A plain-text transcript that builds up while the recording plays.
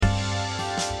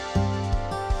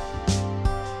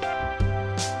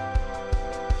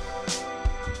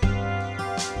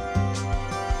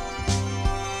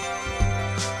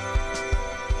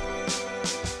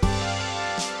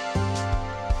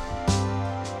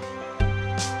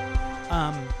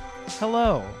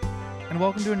Hello, and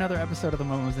welcome to another episode of The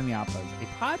Momos and the Oppas, a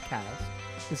podcast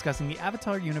discussing the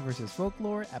Avatar universe's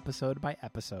folklore episode by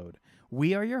episode.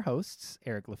 We are your hosts,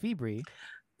 Eric Lefebvre,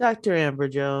 Dr. Amber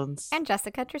Jones, and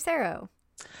Jessica Tercero.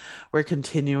 We're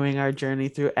continuing our journey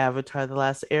through Avatar: The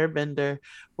Last Airbender.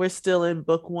 We're still in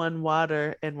Book 1,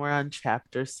 Water, and we're on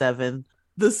Chapter 7,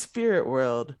 The Spirit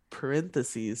World,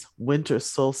 parentheses, Winter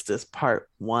Solstice, Part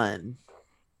 1.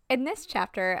 In this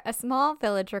chapter, a small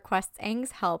village requests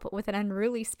Aang's help with an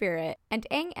unruly spirit, and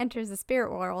Aang enters the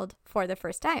spirit world for the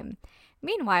first time.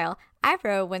 Meanwhile,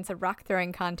 Iroh wins a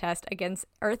rock-throwing contest against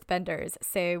earthbenders.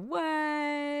 Say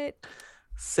what?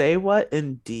 Say what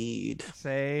indeed.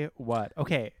 Say what?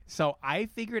 Okay, so I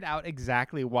figured out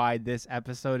exactly why this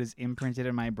episode is imprinted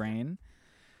in my brain.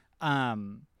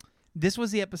 This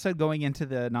was the episode going into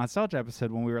the nostalgia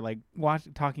episode when we were like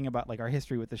talking about like our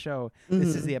history with the show. Mm-hmm.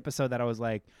 This is the episode that I was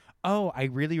like, oh, I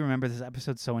really remember this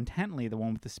episode so intently, the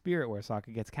one with the spirit where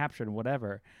Sokka gets captured and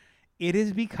whatever. It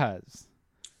is because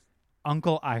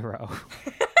Uncle Iroh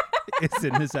is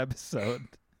in this episode.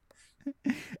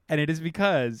 And it is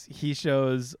because he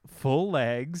shows full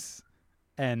legs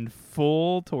and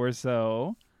full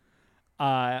torso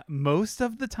most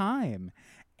of the time.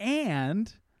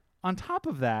 And on top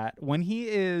of that, when he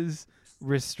is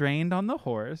restrained on the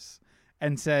horse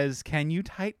and says, "Can you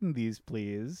tighten these,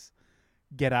 please?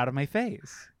 Get out of my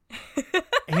face."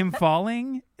 Him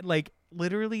falling, like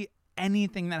literally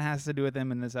anything that has to do with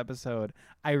him in this episode,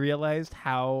 I realized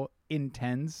how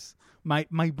intense my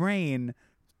brain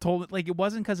told it. Like, it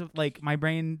wasn't because of like my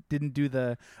brain didn't do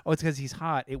the, oh, it's because he's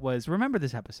hot. It was, remember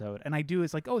this episode. And I do,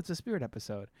 it's like, oh, it's a spirit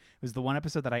episode. It was the one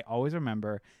episode that I always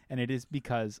remember. And it is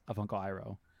because of Uncle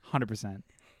Iroh. 100%.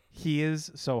 He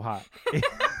is so hot.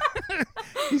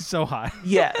 He's so hot.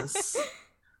 Yes.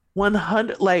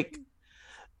 100. Like,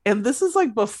 and this is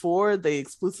like before they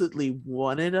explicitly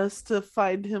wanted us to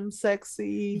find him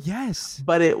sexy. Yes.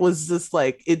 But it was just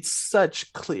like, it's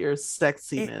such clear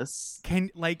sexiness.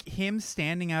 Like him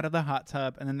standing out of the hot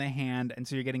tub and then the hand. And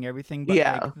so you're getting everything but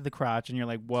like the crotch and you're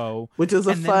like, whoa. Which is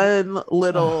a fun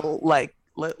little like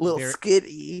little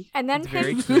skitty. And then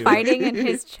him fighting in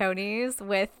his chonies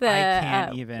with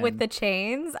the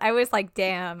chains. I was like,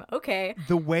 damn, okay.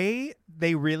 The way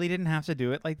they really didn't have to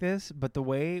do it like this, but the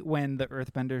way when the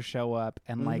earthbenders show up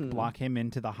and like block him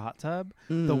into the hot tub,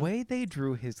 the way they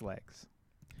drew his legs.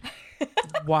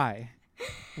 Why?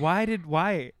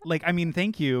 Like, I mean,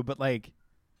 thank you, but like,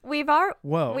 we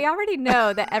already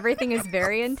know that everything is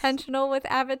very intentional with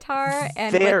Avatar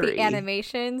and with the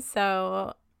animation,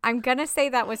 so I'm gonna say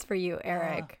that was for you,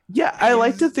 Eric. Yeah, I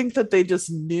like to think that they just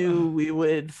knew we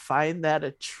would find that a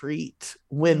treat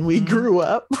when we grew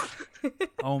up.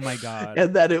 Oh my god.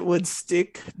 And that it would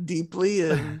stick deeply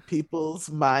in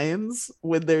people's minds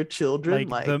with their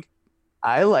children.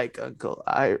 I like Uncle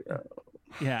Iroh.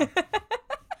 Yeah.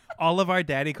 All of our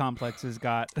daddy complexes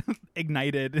got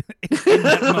ignited in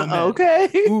that moment. Okay.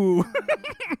 Ooh.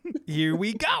 Here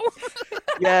we go.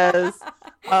 Yes.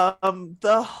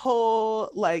 The whole,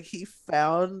 like, he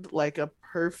found like a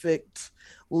perfect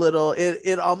little,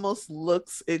 it almost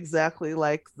looks exactly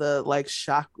like the like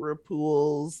chakra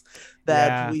pools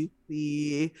that we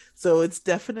see. So it's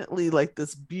definitely like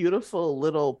this beautiful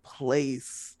little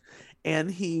place.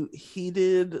 And he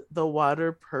heated the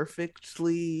water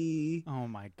perfectly. Oh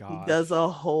my god. He does a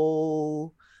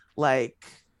whole like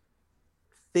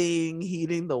thing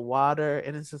heating the water,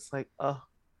 and it's just like, oh,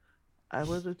 I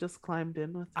would have just climbed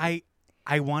in with him.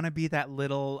 I want to be that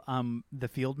little the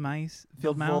field mouse.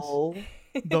 Vole.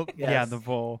 Yeah, the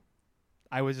vole.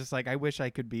 I was just like, I wish I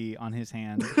could be on his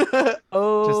hand.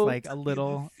 Oh, just like a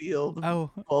little field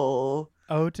vole.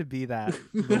 Oh, to be that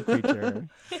little creature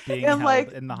being and held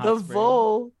like in the hot the spring.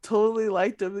 vole totally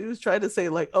liked him. He was trying to say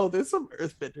like, oh, there's some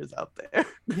earthbenders out there.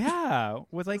 Yeah,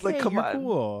 was like, hey, come you're on.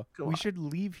 Cool. Come we on. should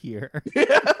leave here.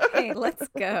 Hey, let's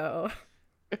go.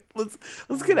 Let's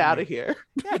get out of here.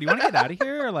 Yeah, do you want to get out of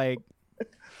here or like,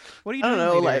 what are you doing? I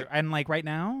don't know, later? like, and like right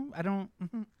now, I don't.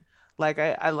 Like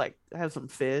I like have some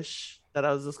fish that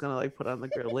I was just gonna like put on the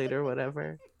grill later,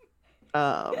 whatever.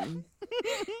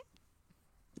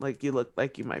 Like you look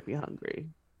like you might be hungry.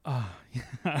 Oh,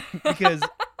 yeah. Because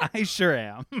I sure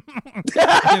am.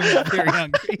 I'm very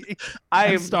hungry.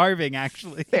 I'm starving,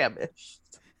 actually. Famished.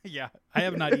 Yeah, I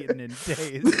have not eaten in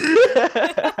days.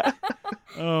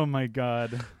 Oh my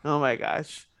god. Oh my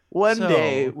gosh. One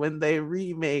day when they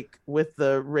remake with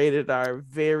the rated R,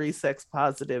 very sex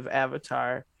positive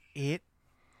Avatar.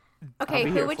 Okay,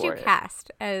 who would you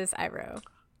cast as Iroh?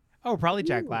 Oh, probably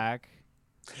Jack Black.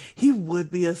 He would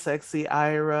be a sexy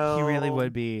Iroh. He really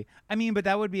would be. I mean, but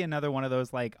that would be another one of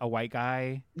those like a white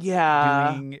guy.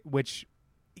 Yeah. Which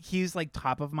he's like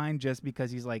top of mind just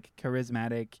because he's like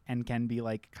charismatic and can be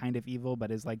like kind of evil,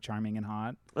 but is like charming and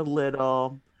hot. A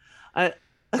little. I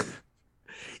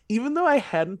even though I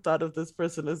hadn't thought of this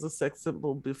person as a sex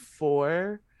symbol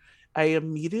before, I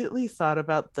immediately thought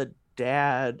about the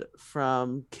dad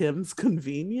from Kim's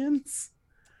Convenience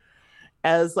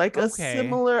as like a Okay.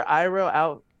 similar Iroh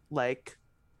out like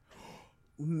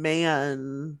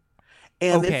man.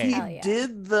 And if Okay. he Hell yeah.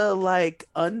 did the like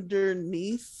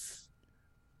underneath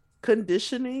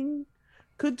conditioning,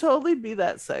 could totally be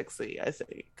that sexy, I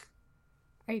think.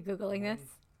 Are you Googling this?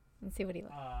 Let's see what he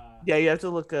looks. Yeah, you have to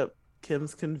look up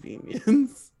Kim's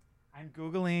Convenience. I'm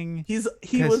Googling. He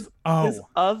 'cause- was his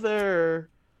other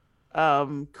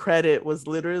credit was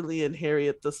literally in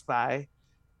Harriet the Spy,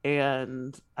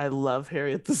 and I love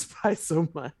Harriet the Spy so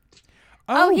much.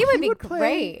 Oh, he would be play-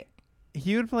 great.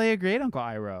 He would play a great Uncle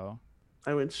Iroh.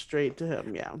 I went straight to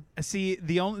him. Yeah, See,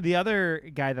 the other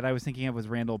guy that I was thinking of was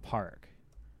Randall Park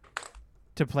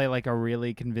to play like a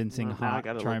really convincing, Well, now I hot,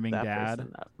 gotta look charming that dad.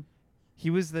 person up. He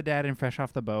was the dad in Fresh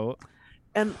Off the Boat.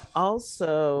 And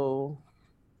also,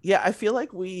 yeah, I feel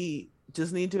like we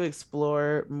just need to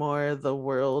explore more the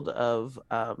world of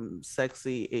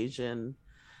sexy Asian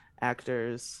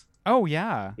actors. Oh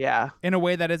yeah, Yeah, in a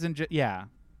way that isn't just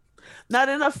not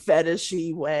in a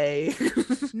fetishy way.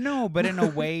 No, but in a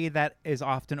way that is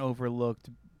often overlooked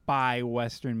by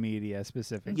Western media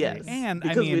specifically. Yes, and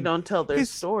because I mean, we don't tell their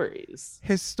stories.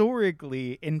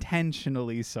 Historically,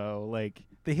 intentionally so. Like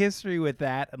the history with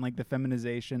that and like the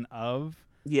feminization of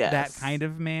that kind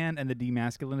of man and the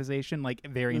demasculinization, like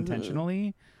very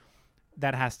intentionally,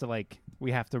 that has to like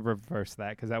we have to reverse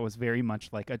that because that was very much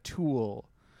like a tool.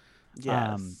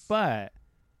 Yes. But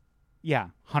yeah,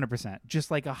 100%. Just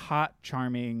like a hot,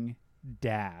 charming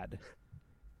dad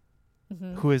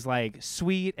who is like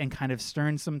sweet and kind of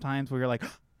stern sometimes where you're like,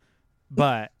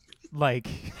 but like,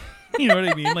 you know what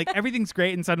I mean? Like everything's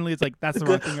great and suddenly it's like, that's the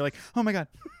wrong thing. You're like, oh my God,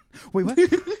 wait, what?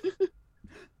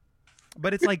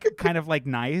 But it's like kind of like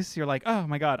nice. You're like, oh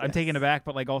my God, I'm taken aback,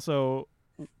 but like also,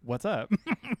 what's up?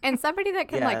 And somebody that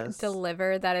can like Yes.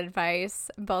 deliver that advice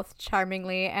both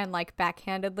charmingly and like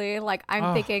backhandedly. Like I'm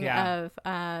Oh, thinking yeah.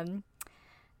 of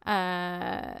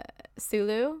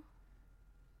Sulu.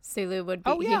 Sulu would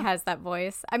be Oh, yeah. he has that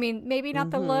voice. I mean, maybe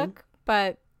not the Mhm. look,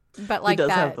 but He like does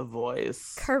that have the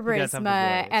voice. does have the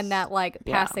charisma voice. and that like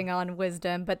Yeah. passing on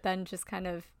wisdom, but then just kind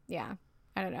of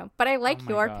I don't know. But I like my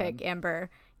your God. pick, Amber.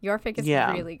 Your pick is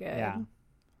Yeah. really good. Yeah.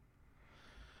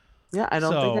 Yeah, I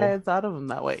don't think So- I had thought of him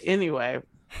that way. Anyway,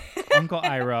 Uncle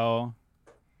Iroh.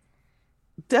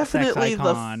 definitely the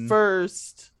icon.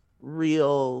 first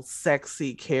real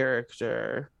sexy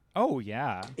character Oh,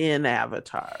 yeah. in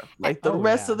Avatar. Like the Oh,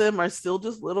 rest yeah. of them are still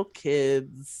just little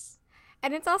kids.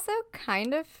 And it's also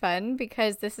kind of fun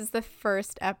because this is the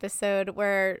first episode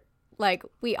where like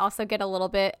we also get a little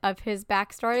bit of his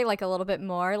backstory, like a little bit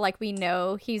more. Like we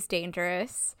know he's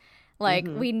dangerous. Like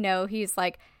we know he's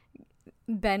like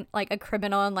been like a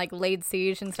criminal and like laid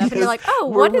siege and stuff. And you're like, oh,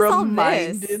 we're what is all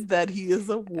reminded this? that he is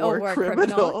a A war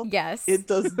criminal. Yes. It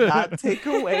does not take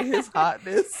away his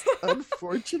hotness,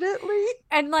 unfortunately.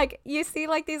 And like you see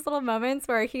like these little moments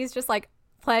where he's just like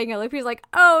playing a loop. He's like,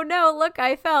 oh no, look,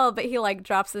 I fell. But he like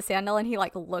drops the sandal and he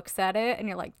like looks at it and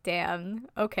you're like, damn,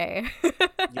 okay.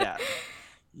 Yeah.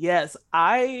 Yes.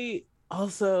 I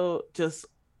also just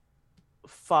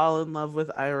fall in love with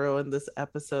Iroh in this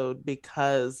episode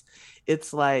because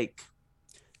it's like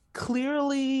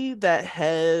clearly that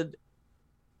head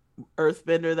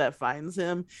earthbender that finds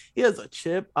him, he has a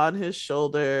chip on his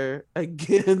shoulder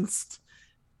against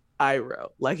Iroh.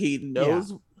 Like he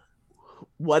knows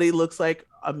what he looks like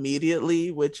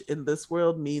immediately, which in this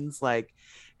world means like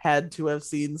had to have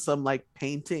seen some like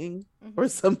painting or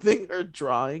something or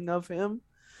drawing of him.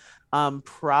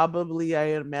 Probably I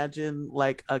imagine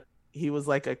like he was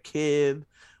like a kid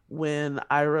when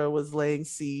Iroh was laying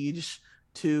siege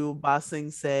to Ba Sing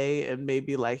Se, and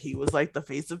maybe like he was like the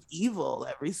face of evil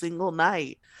every single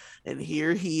night, and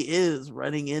here he is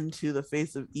running into the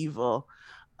face of evil,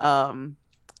 and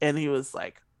he was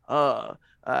like,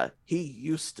 he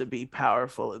used to be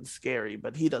powerful and scary,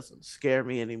 but he doesn't scare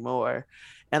me anymore.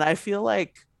 And I feel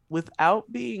like without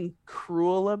being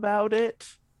cruel about it,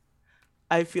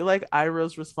 I feel like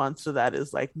Iroh's response to that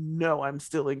is like, no, I'm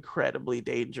still incredibly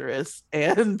dangerous.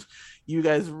 And you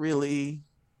guys really,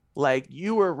 like,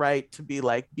 you were right to be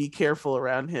like, be careful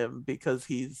around him because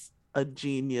he's a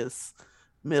genius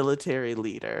military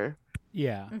leader.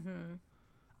 Yeah.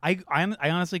 I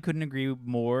honestly couldn't agree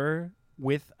more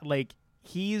with, like,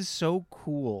 he's so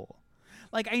cool.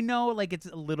 Like, I know, like, it's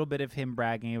a little bit of him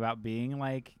bragging about being,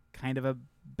 like, kind of a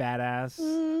badass,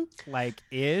 like,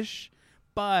 ish.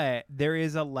 but there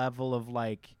is a level of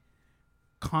like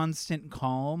constant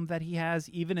calm that he has,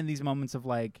 even in these moments of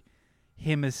like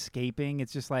him escaping.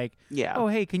 It's just like, Yeah. oh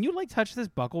hey, can you like touch this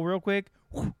buckle real quick?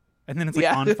 And then it's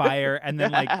like on fire, and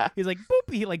then like he's like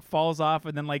boop, he like falls off,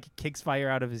 and then like kicks fire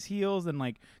out of his heels, and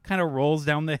like kind of rolls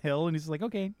down the hill, and he's like,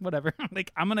 okay, whatever.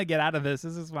 Like, I'm gonna get out of this.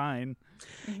 This is fine.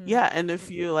 Yeah, and if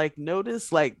you like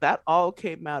notice, like that all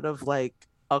came out of like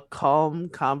a calm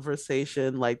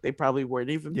conversation. Like they probably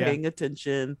weren't even paying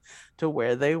attention to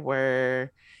where they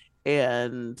were,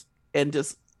 and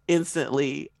just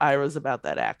instantly Ira's about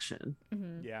that action.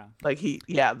 Yeah, like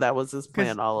that was his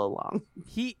plan all along.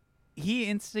 He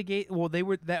instigate. Well, they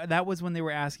were that was when they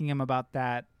were asking him about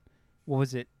that. What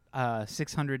was it?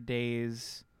 600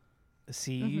 days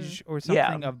siege or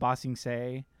something of Ba Sing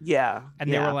Se. Yeah,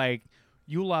 and they were like,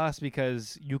 "You lost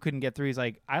because you couldn't get through." He's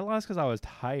like, "I lost because I was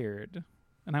tired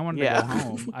and I wanted to go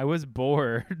home. I was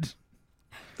bored."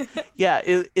 Yeah,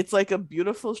 it's like a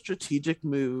beautiful strategic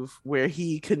move where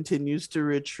he continues to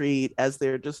retreat as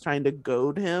they're just trying to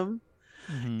goad him.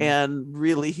 And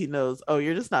really he knows, oh,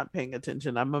 you're just not paying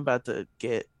attention. I'm about to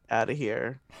get out of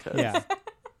here. Yeah.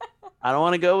 I don't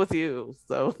want to go with you.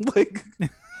 So like,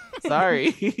 sorry.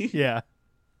 Yeah.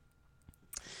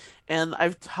 And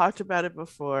I've talked about it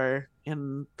before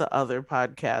in the other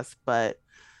podcast, but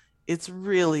it's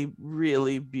really,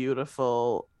 really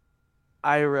beautiful.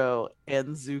 Iroh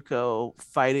and Zuko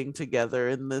fighting together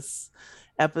in this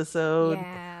episode.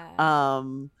 Yeah.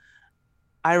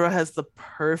 Iroh has the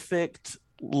perfect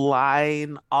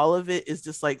line. All of it is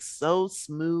just like so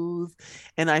smooth.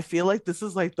 And I feel like this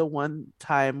is like the one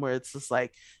time where it's just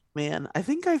like, man, I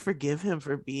think I forgive him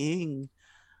for being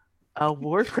a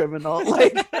war criminal.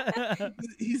 Like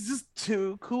he's just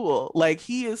too cool. Like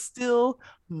he is still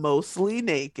mostly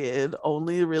naked,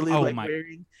 only really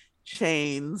wearing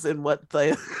chains and what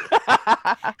the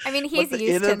I mean, he's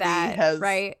used to that,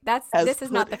 right? This is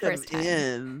not the first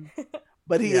time.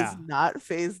 But he is not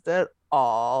phased at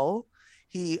all.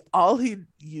 All he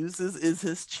uses is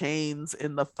his chains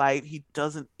in the fight. He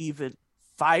doesn't even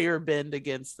firebend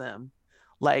against them.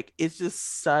 Like it's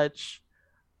just such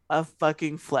a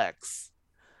fucking flex.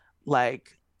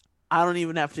 Like I don't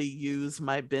even have to use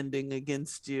my bending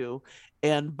against you.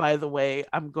 And by the way,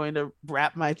 I'm going to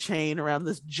wrap my chain around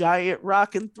this giant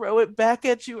rock and throw it back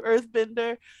at you,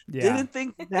 Earthbender. Didn't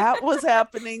think that was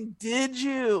happening, did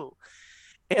you?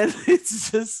 And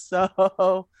it's just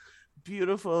so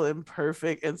beautiful and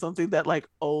perfect, and something that like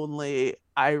only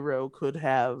Iroh could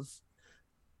have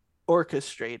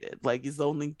orchestrated. Like he's the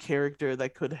only character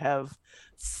that could have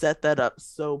set that up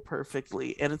so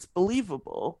perfectly, and it's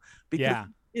believable because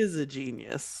he is a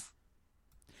genius.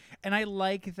 And I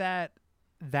like that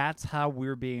that's how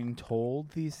we're being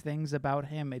told these things about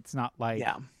him. It's not like,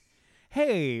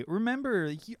 hey,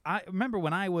 remember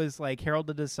when I was like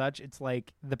heralded as such? It's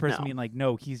like the person being like,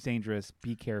 no, he's dangerous,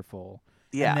 be careful.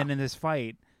 And then in this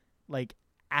fight, like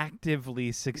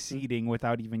actively succeeding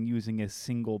without even using a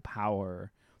single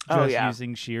power, just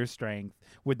using sheer strength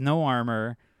with no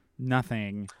armor,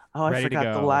 nothing. I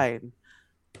forgot the line.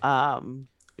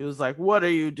 It was like, what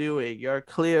are you doing? You're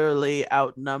clearly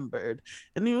outnumbered.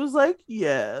 And he was like,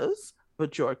 yes,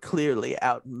 but you're clearly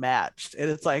outmatched. And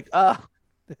it's like, I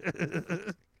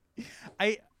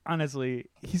honestly,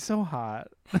 he's so hot.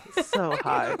 So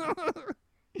hot.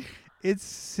 It's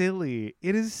silly.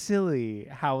 It is silly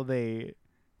how they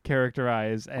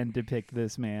characterize and depict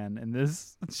this man in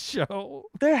this show.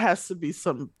 There has to be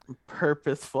some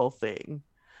purposeful thing.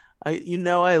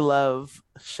 I love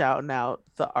shouting out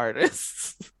the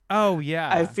artists. Oh yeah.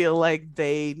 I feel like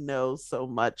they know so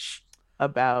much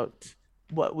about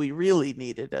what we really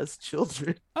needed as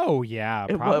children. Oh yeah,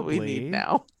 and probably. what we need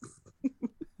now.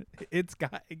 It's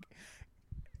got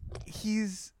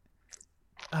he's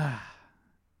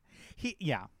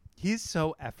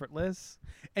so effortless.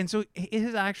 And so it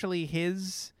is actually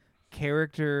his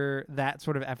character, that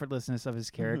sort of effortlessness of his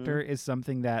character is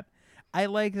something that I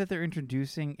like that they're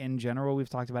introducing in general. We've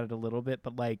talked about it a little bit,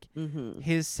 but like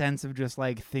his sense of just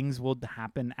like things will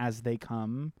happen as they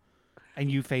come and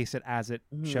you face it as it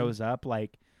shows up.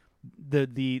 Like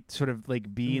the sort of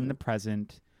like be in the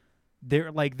present.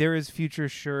 There is future,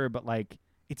 sure, but like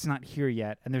it's not here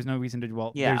yet, and there's no reason to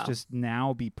dwell. There's just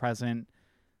now, be present.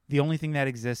 The only thing that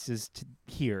exists is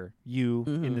here, you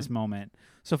in this moment.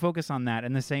 So focus on that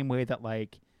in the same way that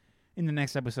like in the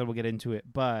next episode we'll get into it,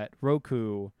 but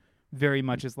Roku very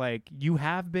much is like, you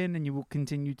have been and you will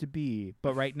continue to be,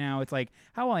 but right now it's like,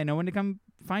 how will I know when to come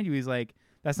find you? He's like,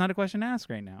 that's not a question to ask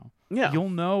right now. Yeah, you'll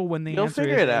know when the you'll answer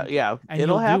figure is, it out. Yeah, and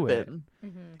it'll happen.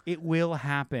 happen. It will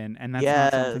happen, and that's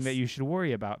not something that you should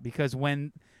worry about, because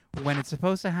when when it's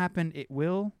supposed to happen, it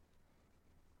will.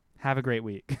 Have a great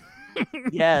week.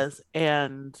 Yes,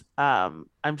 and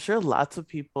I'm sure lots of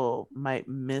people might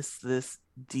miss this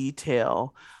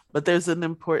detail, but there's an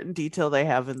important detail they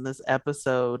have in this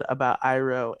episode about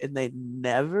Iroh, and they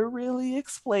never really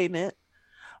explain it.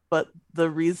 But the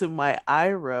reason why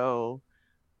Iroh,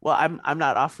 well, I'm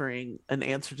not offering an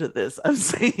answer to this. I'm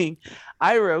saying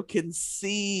Iroh can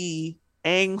see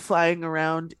Aang flying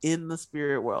around in the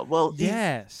spirit world. Well,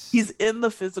 Yes. he's in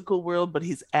the physical world, but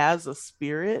he's as a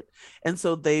spirit, and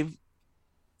so they've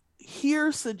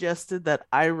here suggested that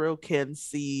Iroh can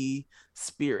see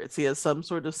spirits. He has some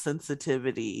sort of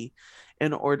sensitivity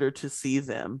in order to see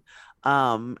them.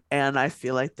 And I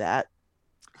feel like that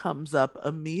comes up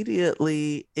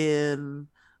immediately in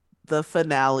the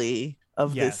finale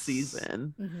of this Yes.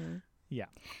 season. Mm-hmm. Yeah.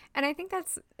 And I think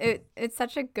that's it. It's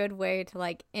such a good way to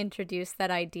like introduce that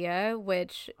idea,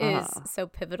 which is so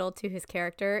pivotal to his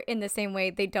character. In the same way,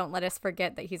 they don't let us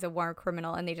forget that he's a war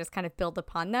criminal, and they just kind of build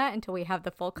upon that until we have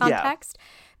the full context.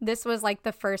 Yeah. This was like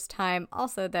the first time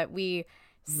also that we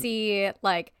see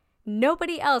like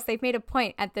nobody else. They've made a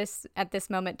point at this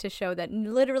moment to show that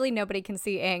literally nobody can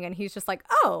see Aang, and he's just like,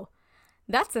 oh,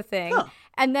 that's a thing. Huh.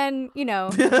 And then, you know,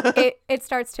 it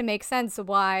starts to make sense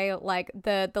why like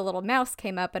the little mouse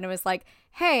came up and it was like,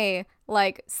 hey,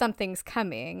 like something's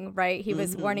coming, right? He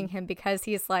was warning him because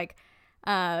he's like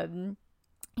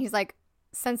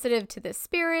sensitive to the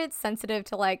spirits, sensitive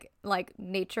to like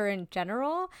nature in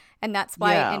general. And that's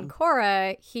why in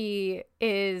Korra he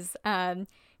is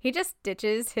he just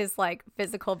ditches his like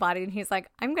physical body and he's like,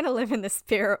 I'm gonna live in the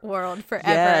spirit world forever.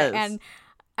 Yes. And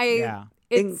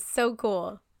it's so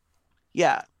cool.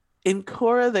 Yeah. In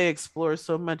Korra, they explore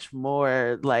so much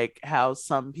more like how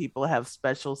some people have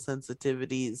special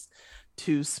sensitivities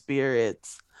to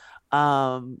spirits.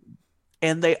 And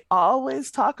they always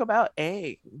talk about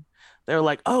Aang. They're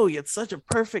like, oh, it's such a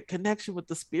perfect connection with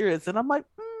the spirits. And I'm like,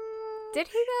 did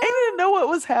he though? I didn't know what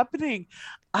was happening.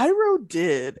 Iroh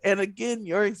did. And again,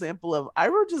 your example of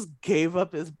Iroh just gave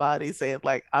up his body saying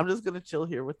like, I'm just going to chill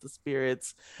here with the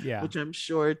spirits, which I'm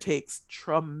sure takes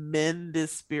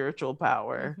tremendous spiritual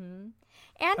power. Mm-hmm.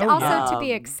 And also to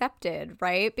be accepted,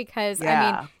 right? Because,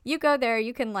 I mean, you go there,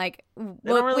 you can like,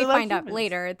 we find out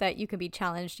later that you can be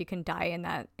challenged, you can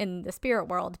die in the spirit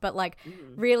world. But like,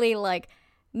 really like,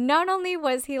 not only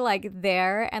was he like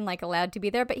there and like allowed to be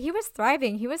there, but he was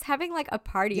thriving. He was having like a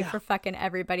party for fucking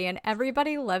everybody and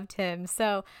everybody loved him.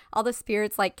 So all the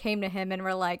spirits like came to him and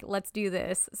were like, let's do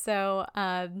this. So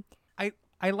I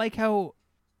like how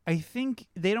I think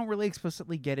they don't really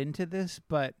explicitly get into this,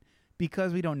 but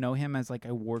because we don't know him as like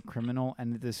a war criminal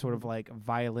and this sort of like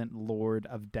violent lord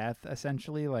of death,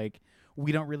 essentially, like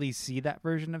we don't really see that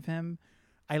version of him.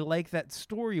 I like that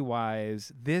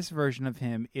story-wise, this version of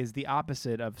him is the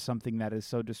opposite of something that is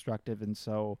so destructive and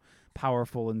so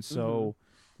powerful and so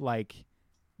like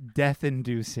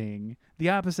death-inducing. The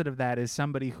opposite of that is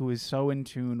somebody who is so in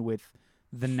tune with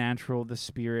the natural, the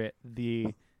spirit,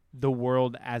 the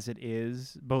world as it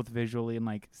is, both visually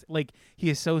and like he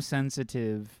is so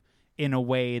sensitive in a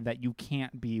way that you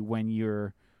can't be when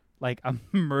you're like a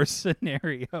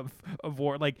mercenary of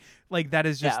war. Like that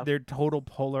is just they're total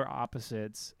polar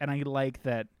opposites. And I like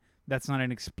that that's not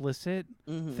an explicit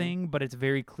thing, but it's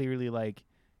very clearly like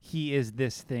he is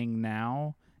this thing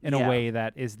now in a way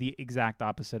that is the exact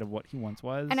opposite of what he once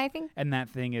was. And I think that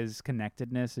thing is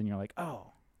connectedness, and you're like, oh.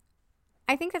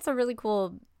 I think that's a really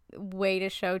cool way to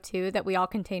show too that we all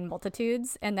contain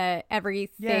multitudes and that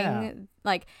everything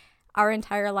like our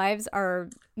entire lives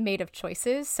are made of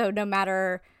choices. So no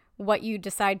matter what you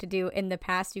decide to do in the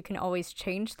past, you can always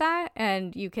change that,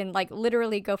 and you can like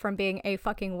literally go from being a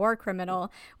fucking war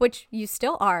criminal, which you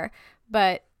still are,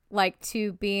 but like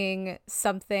to being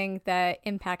something that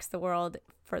impacts the world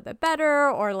for the better,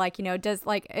 or like, you know, does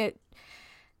like it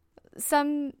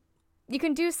you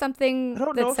can do something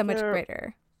that's so much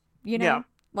greater, you know?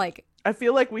 Like I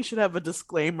feel like we should have a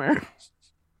disclaimer.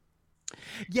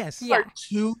 Yes.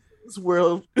 Cartoons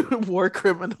world war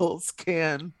criminals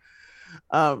can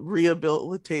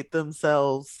rehabilitate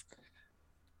themselves.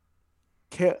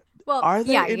 Are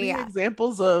there any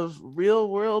examples of real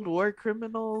world war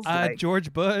criminals?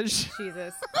 George Bush.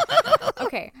 Jesus.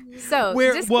 Okay, so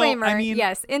disclaimer. Well, I mean,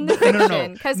 yes, in the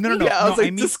fiction, because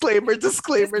disclaimer.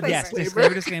 Yes,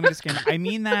 disclaimer. I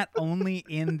mean that only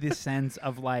in the sense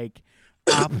of like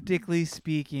optically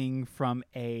speaking, from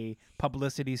a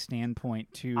publicity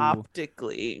standpoint, to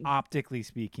optically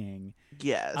speaking,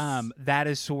 yes, that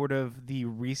is sort of the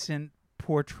recent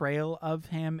portrayal of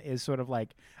him is sort of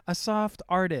like a soft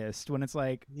artist when it's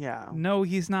like, no,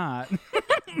 he's not.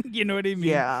 You know what I mean?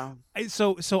 Yeah.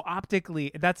 So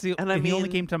optically, that's the And I he only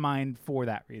mean, came to mind for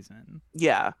that reason.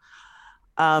 yeah.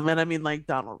 And I mean, like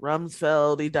Donald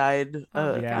Rumsfeld, he died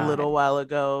Oh my a Yeah. God. little while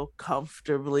ago,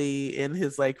 comfortably in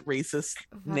his like racist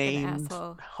Fucking named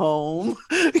asshole. home.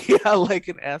 Yeah, like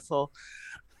an asshole.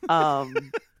 Um,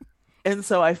 and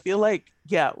so I feel like,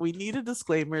 yeah, we need a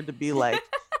disclaimer to be like,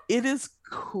 it is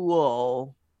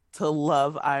cool to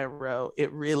love Iroh.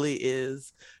 It really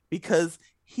is, because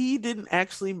he didn't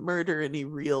actually murder any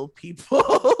real people.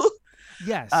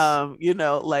 Yes. You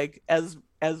know, like as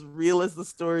real as the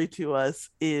story to us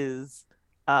is,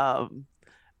 um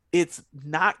it's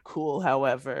not cool,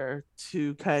 however,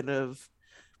 to kind of,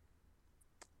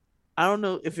 I don't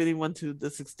know if anyone to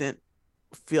this extent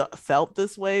felt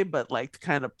this way, but like to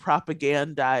kind of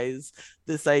propagandize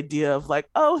this idea of like,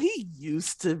 oh, he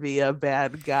used to be a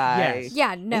bad guy Yes.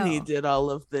 Yeah, and he no. did all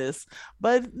of this,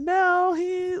 but now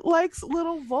he likes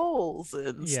little voles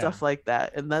and Yeah. stuff like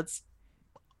that. And that's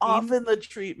In often the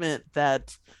treatment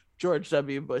that George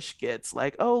W. Bush gets.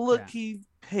 Like, oh, look, yeah. he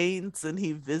paints and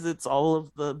he visits all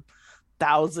of the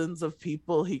thousands of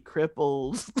people he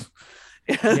crippled.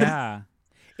 And, Yeah.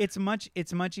 It's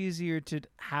much easier to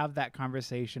have that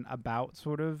conversation about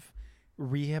sort of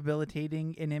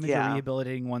rehabilitating an image or yeah,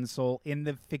 rehabilitating one's soul in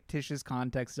the fictitious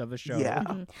context of a show yeah,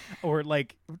 or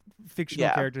like fictional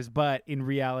yeah, characters, but in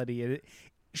reality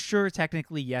sure,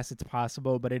 technically yes, it's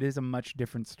possible, but it is a much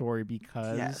different story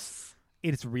because yes.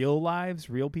 it's real lives,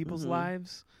 real people's Hmm.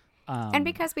 lives. And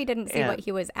because we didn't see what And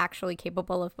he was actually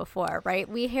capable of before, right?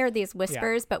 We hear these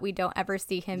whispers, but we don't ever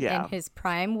see him in yeah, his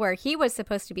prime where he was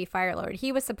supposed to be Fire Lord.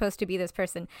 He was supposed to be this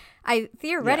person. yeah,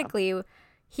 Theoretically,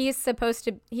 he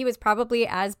was probably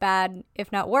as bad,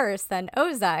 if not worse, than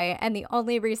Ozai. And the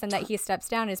only reason that he steps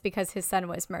down is because his son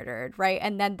was murdered, right?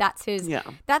 And then that's yeah,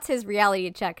 his reality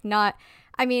check, not.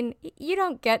 I mean, you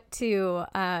don't get to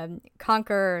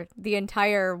conquer the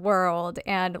entire world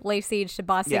and lay siege to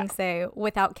Ba yeah, Sing Se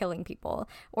without killing people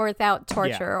or without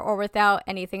torture Yeah. or without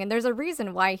anything. And there's a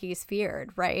reason why he's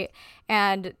feared, right?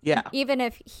 And yeah. even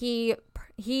if he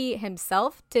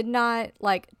himself did not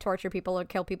like torture people or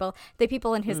kill people, the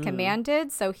people in his Mhm. command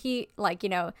did. So he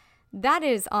that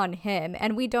is on him,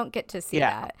 and we don't get to see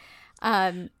Yeah.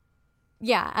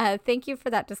 that. Thank you for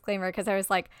that disclaimer, because I was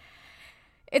like,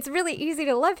 it's really easy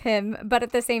to love him, but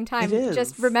at the same It time,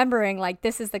 just is. remembering like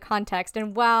this is the context.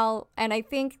 And I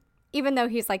think even though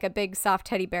he's like a big soft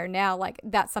teddy bear now, like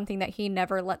that's something that he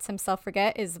never lets himself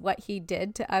forget is what he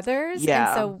did to others.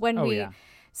 And so Yeah.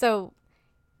 so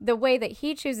the way that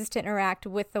he chooses to interact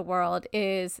with the world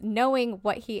is knowing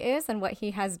what he is and what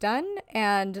he has done,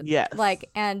 and Yes.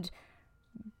 and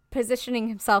positioning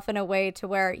himself in a way to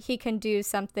where he can do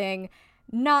something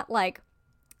not like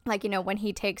when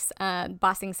he takes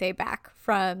Ba Sing Se back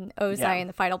from Ozai Yeah. in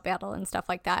the final battle and stuff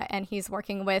like that, and he's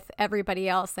working with everybody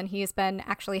else, and he's been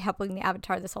actually helping the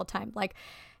Avatar this whole time. Like,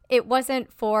 it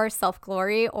wasn't for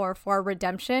self-glory or for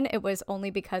redemption. It was only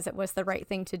because it was the right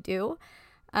thing to do.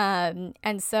 And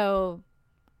so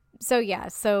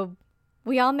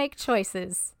we all make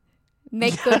choices.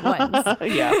 Make good ones.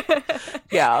 Yeah.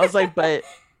 Yeah. I was like, but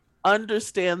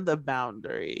understand the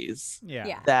boundaries Yeah.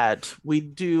 Yeah. that we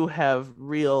do have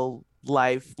real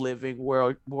life living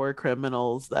war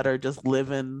criminals that are just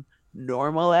living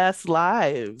normal ass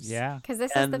lives. Yeah. Because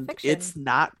this is the And fiction. it's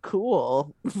not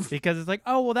cool. Because it's like,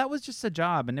 oh well, that was just a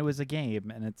job and it was a game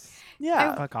and it's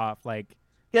Yeah. fuck off. Like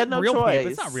He had no real choice.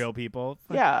 people. It's not real people.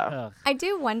 Fuck, Yeah. ugh. I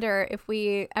do wonder if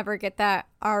we ever get that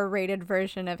R-rated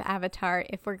version of Avatar,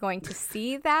 if we're going to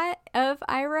see that of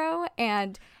Iroh,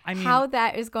 and I mean- how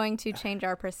that is going to change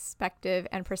our perspective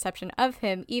and perception of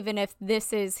him, even if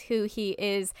this is who he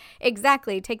is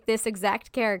exactly. Take this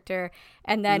exact character,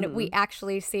 and then we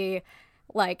actually see,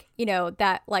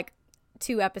 that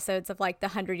 2 episodes of the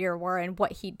 100-Year War and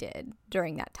what he did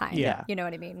during that time. Yeah. You know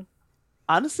what I mean?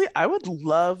 Honestly, I would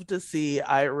love to see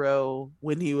Iroh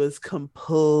when he was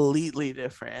completely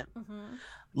different.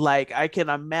 Like, I can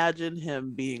imagine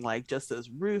him being like just as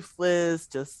ruthless,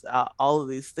 just all of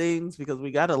these things, because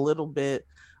we got a little bit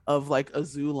of like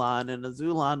Azulon, and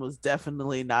Azulon was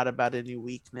definitely not about any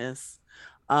weakness.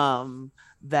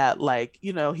 That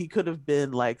he could have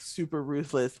been like super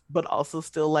ruthless, but also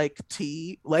still like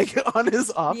like on his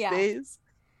off Yeah. days.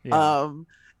 Yeah.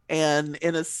 And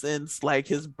in a sense, like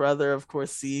his brother, of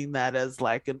course, seeing that as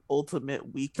like an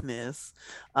ultimate weakness,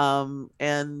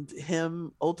 and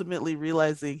him ultimately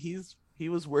realizing he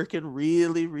was working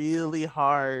really, really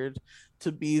hard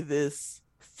to be this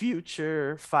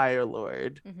future Fire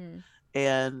Lord.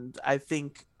 And I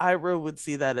think Iroh would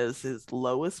see that as his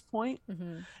lowest point.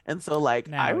 And so like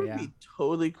Now, I would yeah. be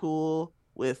totally cool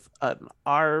with an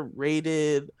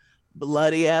R-rated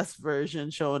bloody ass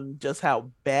version showing just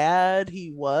how bad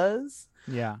he was.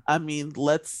 Yeah. I mean,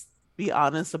 let's be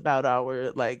honest about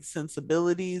our like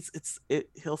sensibilities.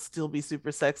 He'll still be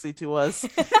super sexy to us.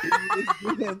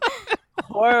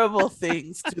 Horrible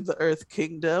things to the Earth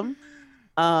Kingdom.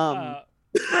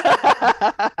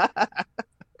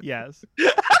 Yes.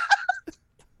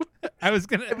 I was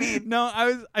gonna. I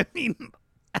mean,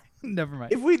 never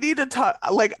mind. If we need to talk,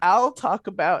 like, I'll talk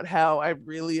about how I'm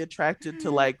really attracted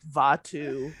to like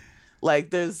Vatu. Like,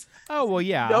 there's. Oh well,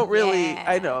 yeah. You don't really. Yeah.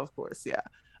 I know, of course, yeah.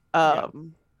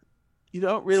 You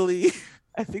don't really.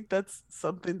 I think that's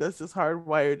something that's just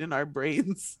hardwired in our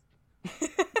brains.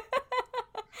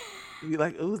 Be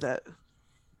like, ooh, that.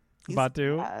 He's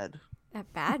Batu. bad.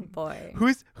 That bad boy.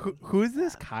 Who's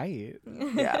this kite?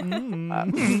 Yeah.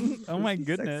 Oh my Sexy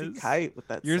goodness. kite with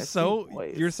that. You're sexy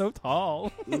voice. you're so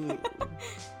tall. Ooh.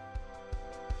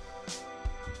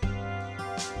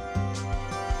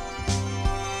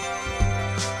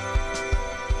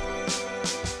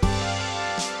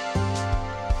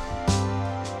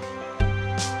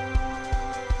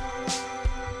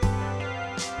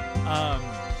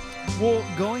 Well,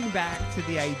 going back to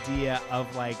the idea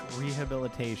of like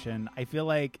rehabilitation, I feel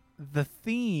like the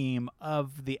theme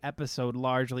of the episode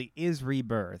largely is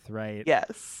rebirth, right?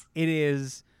 Yes. It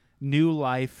is new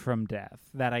life from death.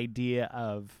 That idea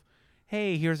of,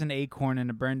 hey, here's an acorn in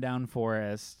a burned down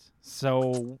forest.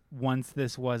 So once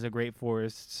this was a great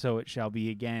forest, so it shall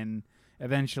be again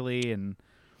eventually, and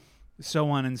so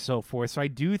on and so forth. So I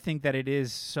do think that it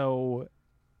is so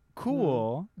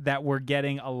cool that we're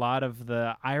getting a lot of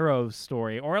the Iroh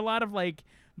story, or a lot of like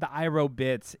the Iroh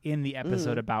bits in the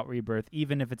episode about rebirth,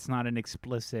 even if it's not an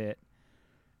explicit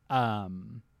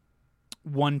one-to-one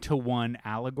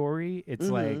allegory. It's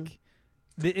like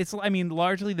I mean,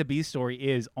 largely the B story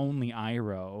is only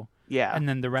Iroh. Yeah. And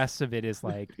then the rest of it is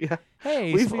like,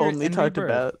 hey, we've spirit only and talked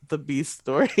rebirth. about the B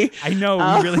story. I know,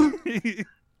 we really.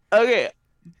 Okay.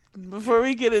 Before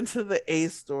we get into the A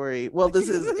story, well, this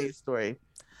is A story.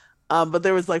 But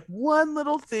there was like one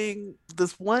little thing,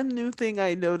 this one new thing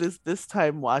I noticed this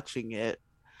time watching it.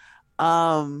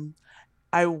 I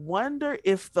wonder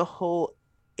if the whole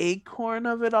acorn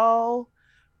of it all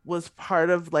was part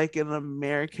of like an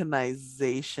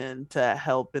Americanization to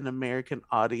help an American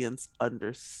audience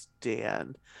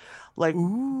understand. Like,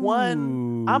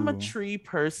 one, I'm a Ooh. tree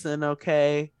person,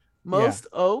 okay? Most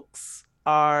oaks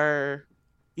are,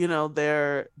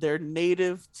 they're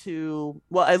native to,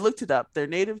 well, I looked it up. They're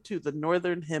native to the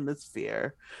northern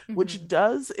hemisphere, which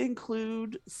does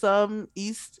include some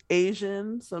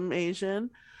Asian.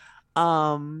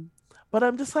 But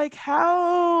I'm just like,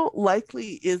 how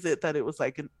likely is it that it was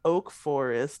like an oak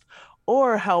forest,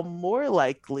 or how more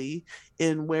likely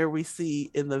in where we see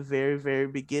in the very, very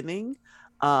beginning,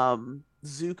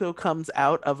 Zuko comes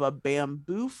out of a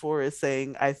bamboo forest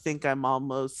saying, I think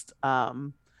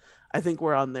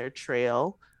we're on their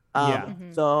trail.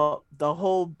 The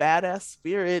whole badass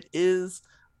spirit is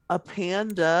a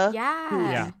panda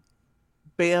who's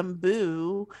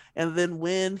bamboo, and then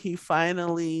when he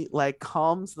finally like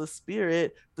calms the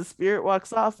spirit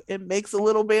walks off and makes a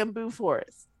little bamboo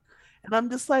forest, and I'm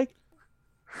just like,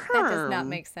 that does not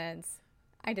make sense.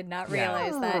 I did not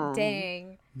realize that.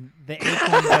 Dang. The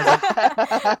acorn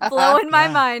doesn't. Blowing my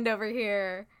mind over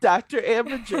here. Dr.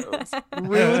 Amber Jones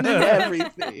ruining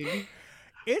everything.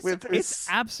 It's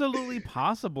absolutely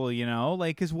possible,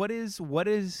 like, because what is a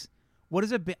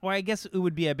well, I guess it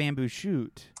would be a bamboo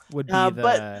shoot would be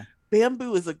but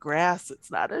bamboo is a grass, it's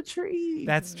not a tree.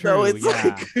 That's true. So it's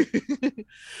like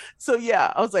so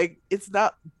yeah, I was like, it's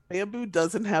not, bamboo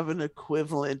doesn't have an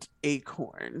equivalent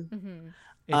acorn.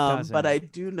 It doesn't. But I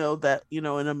do know that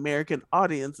an American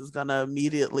audience is gonna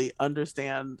immediately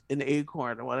understand an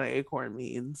acorn and what an acorn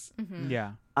means.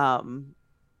 And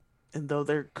though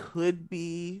there could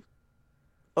be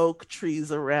oak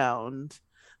trees around,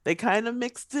 they kind of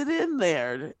mixed it in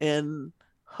there and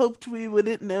hoped we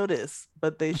wouldn't notice,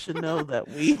 but they should know that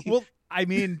we. Well, I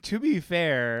mean, to be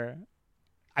fair,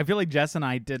 I feel like Jess and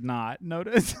I did not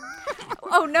notice.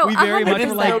 Oh no, we very much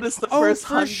didn't like, notice the first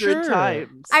 100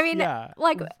 times. I mean,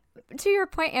 like, to your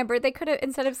point, Amber, they could have,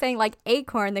 instead of saying like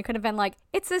acorn, they could have been like,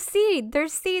 it's a seed.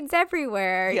 There's seeds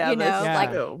everywhere,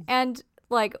 and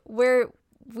like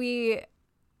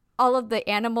all of the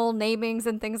animal namings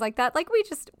and things like that, like we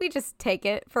just take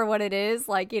it for what it is,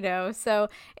 like, so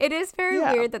it is very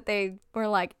weird that they were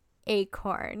like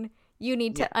acorn. You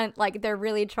need to like, they're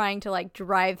really trying to like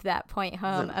drive that point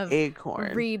home of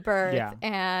acorn rebirth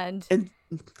and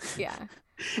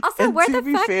Also, And where to the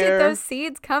be fuck fair- did those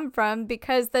seeds come from?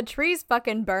 Because the tree's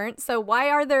fucking burnt, so why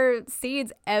are there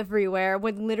seeds everywhere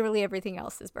when literally everything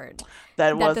else is burned?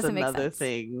 That was doesn't make another sense.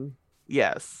 thing.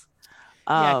 Yes.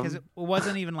 Yeah, because it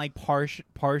wasn't even like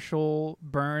partial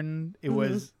burn. It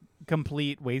was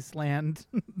complete wasteland.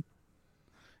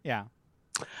 Yeah.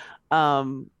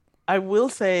 I will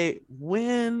say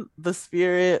when the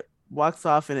spirit walks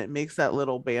off and it makes that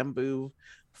little bamboo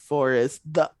forest,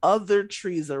 the other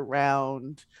trees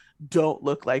around don't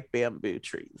look like bamboo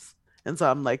trees. And so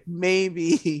I'm like,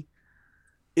 maybe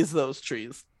it's those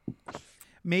trees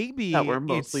Maybe that were it's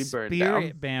mostly burned spirit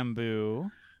down.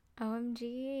 bamboo,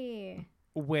 OMG.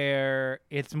 where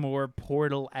it's more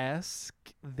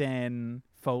portal-esque than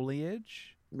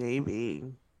foliage. Maybe.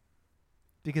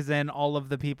 Because then all of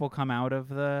the people come out of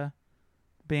the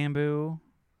bamboo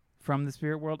from the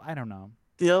spirit world. I don't know.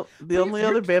 The only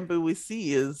other bamboo we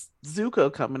see is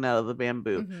Zuko coming out of the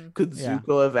bamboo. Mhm. Could Yeah.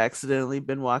 Zuko have accidentally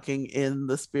been walking in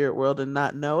the spirit world and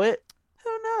not know it? Who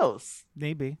knows?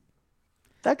 Maybe.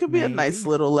 That could be a nice Maybe.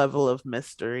 little level of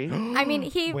mystery. I mean,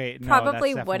 he Wait, no, probably that's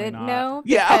definitely wouldn't not. know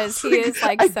Yeah, I because was he is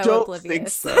like I so don't oblivious. think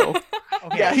so.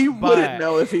 Okay, Yeah, he but wouldn't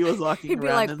know if he was walking He'd be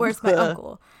around. like, in "Where's my the-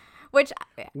 uncle?" Which,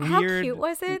 how Weird- cute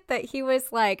was it that he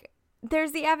was like,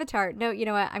 "There's the Avatar. No, you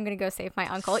know what? I'm gonna go save my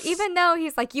uncle." Even though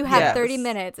he's like, "You have Yes. 30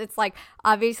 minutes." It's like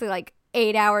obviously like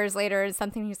 8 hours later or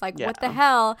something. He's like, "What the Yeah.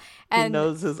 hell?" He And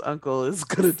knows his uncle is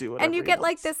gonna do whatever. and you he get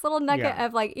like wants. this little nugget Yeah.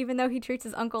 of like, even though he treats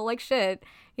his uncle like shit,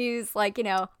 he's like,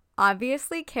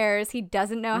 obviously cares. He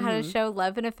doesn't know how to show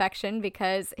love and affection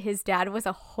because his dad was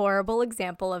a horrible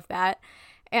example of that.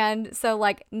 And so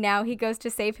like now he goes to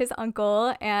save his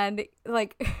uncle, and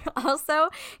like also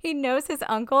he knows his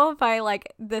uncle by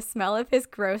like the smell of his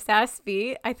gross ass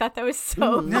feet. I thought that was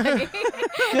so funny.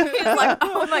 He's like,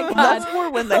 "Oh my Well, god." that's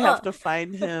more when they have to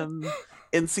find him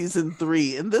in season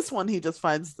 3. In this one, he just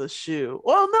finds the shoe.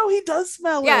 Well, no, he does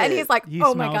smell it. Yeah, and he's like, He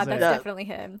 "Oh my smells god, that's it. definitely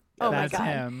him." Oh That's my god.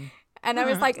 him. And I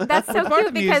was like, that's so Part cute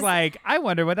of me because is like, I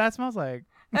wonder what that smells like.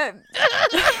 uh,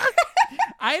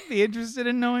 I'd be interested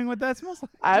in knowing what that smells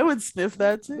like. I would sniff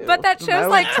that too. But that And shows, I would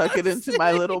like- tuck it into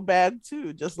my little bag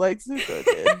too, just like Zuko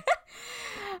did.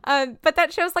 but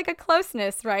that shows like a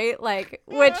closeness, right? Like,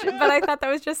 but I thought that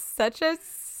was just such a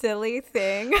silly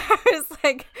thing. I was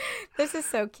like, this is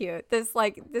so cute. This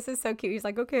is so cute. He's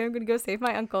like, okay, I'm gonna go save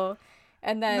my uncle,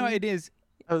 and then No, it is.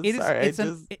 I'm It is. sorry, It's I an,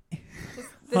 just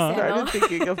the Huh? sandal. started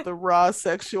thinking of the raw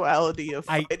sexuality of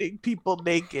I- fighting people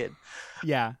naked.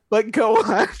 yeah. But go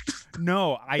on.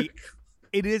 No,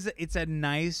 it's a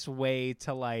nice way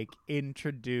to like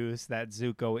introduce that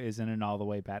Zuko isn't an all the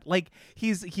way bad. Like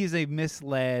he's a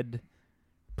misled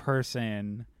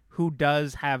person who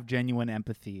does have genuine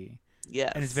empathy.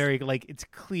 Yes. And it's very like it's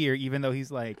clear, even though he's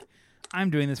like, I'm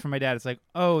doing this for my dad. It's like,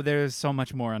 oh, there's so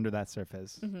much more under that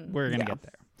surface. Mhm. We're gonna Yeah. get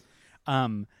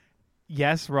there.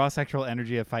 Yes, raw sexual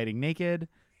energy of fighting naked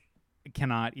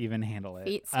cannot even handle it.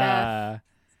 Feet stuff.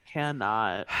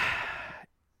 Cannot.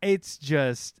 It's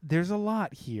just there's a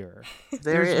lot here.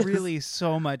 There There's is. really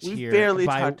so much We here. barely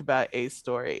talked about a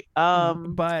story.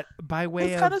 But by way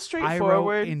it's of kinda Iroh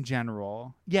straightforward. in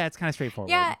general, yeah, it's kind of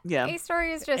straightforward. Yeah, Yeah. A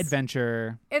story is just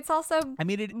Adventure. It's also I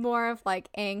mean, it. more of like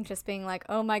Aang just being like,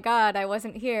 "Oh my god, I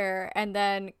wasn't here," and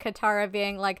then Katara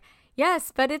being like,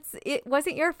 "Yes, but it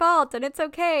wasn't your fault and it's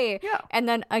okay." Yeah. And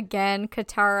then again,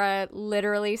 Katara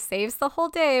literally saves the whole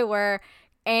day where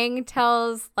Aang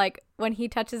tells, like, when he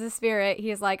touches a spirit,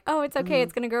 he's like, "Oh, it's okay,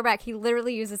 it's gonna grow back." He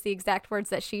literally uses the exact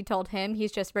words that she told him.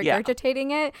 He's just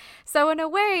regurgitating it. So in a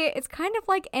way, it's kind of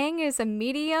like Aang is a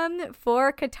medium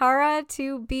for Katara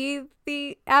to be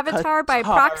the Avatar by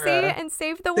proxy Katara and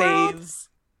save the world. Saves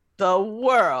the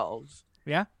world.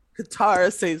 Yeah.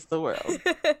 Katara saves the world.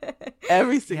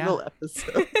 Every single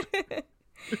episode.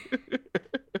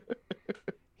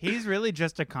 He's really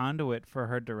just a conduit for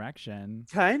her direction.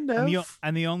 Kind And of.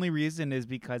 the only reason is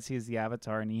because he's the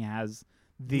Avatar and he has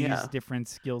these Yeah. different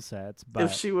skill sets. But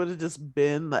If she would have just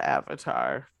been the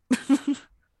Avatar,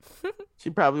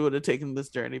 she probably would have taken this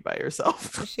journey by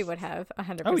herself. She would have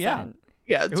 100%. Oh, yeah.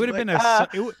 Yeah, it would have been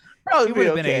probably it would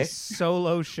have be been okay. a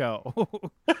solo show.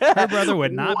 Her brother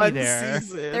would not be One there.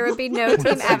 season. There would be no Team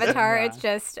season, Avatar. yeah. It's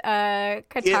just Get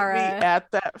me Katara.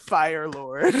 at that Fire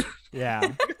Lord. Yeah,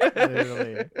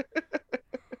 literally.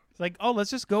 It's like, oh, let's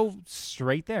just go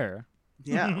straight there.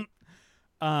 Yeah.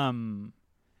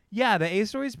 Yeah, the A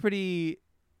story is pretty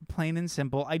plain and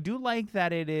simple. I do like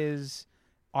that it is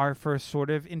our first sort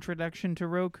of introduction to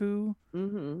Roku,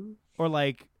 Mm-hmm. or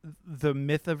like the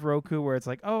myth of Roku, where it's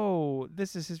like, oh,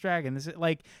 this is his dragon. This is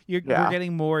like we're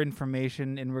getting more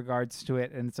information in regards to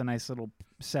it, and it's a nice little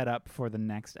setup for the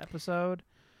next episode.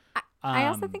 I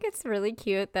also think it's really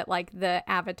cute that like the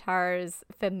Avatar's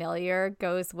familiar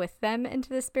goes with them into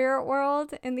the spirit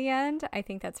world in the end. I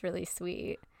think that's really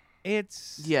sweet.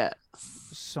 It's Yes.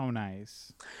 so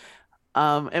nice.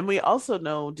 And we also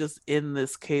know just in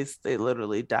this case, they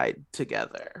literally died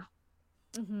together.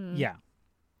 Mm-hmm. Yeah.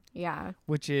 Yeah.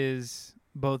 Which is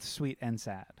both sweet and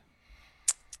sad.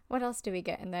 What else do we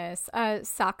get in this?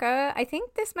 Sokka, I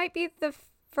think this might be the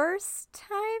first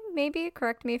time, maybe,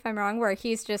 correct me if I'm wrong, where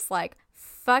he's just like,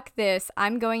 fuck this,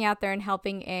 I'm going out there and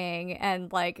helping Aang,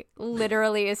 and like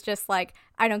literally is just like,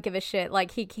 I don't give a shit,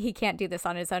 like he can't do this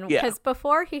on his own, because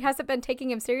before he hasn't been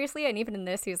taking him seriously, and even in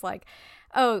this he's like,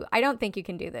 oh, I don't think you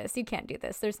can do this, you can't do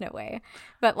this, there's no way,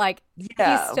 but like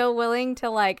he's still willing to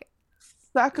like,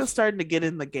 Sokka's starting to get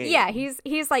in the game. Yeah,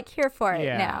 he's like here for it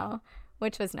now,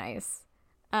 which was nice.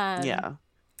 I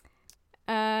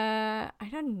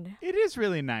don't know. It is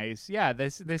really nice. Yeah,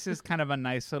 this is kind of a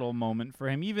nice little moment for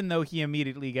him, even though he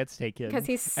immediately gets taken because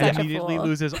he's such and immediately a fool.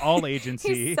 loses all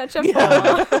agency. He's such a fool.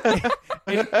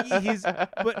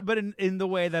 But in the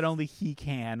way that only he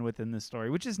can within the story,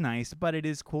 which is nice. But it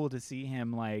is cool to see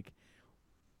him like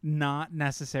not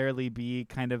necessarily be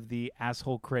kind of the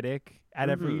asshole critic at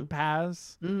every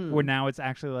pass, where now it's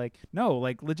actually like, no,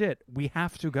 like legit, we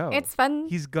have to go. It's fun.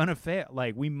 He's gonna fail.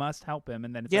 Like, we must help him.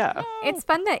 And then it's like, no. It's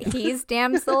fun that he's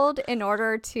damseled in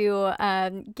order to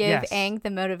give Aang the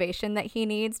motivation that he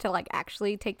needs to like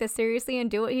actually take this seriously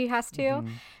and do what he has to.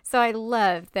 So I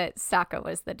love that Sokka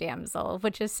was the damsel,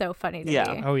 which is so funny to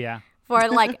me. Oh yeah. For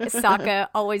like Sokka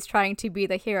always trying to be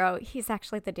the hero, he's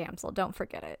actually the damsel. Don't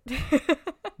forget it.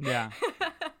 Yeah.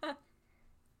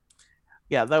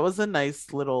 Yeah, that was a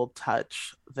nice little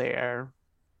touch there.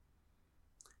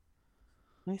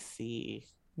 Let me see.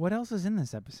 What else is in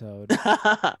this episode?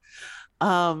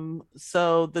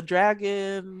 So the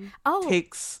dragon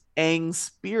takes Aang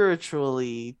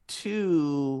spiritually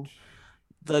to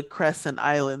the Crescent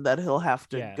Island that he'll have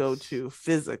to go to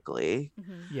physically.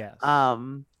 Yes.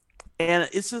 And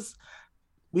it's just,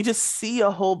 we just see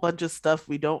a whole bunch of stuff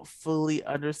we don't fully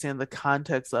understand the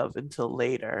context of until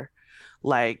later.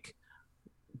 Like,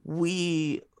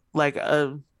 we'll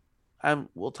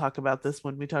talk about this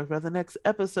when we talk about the next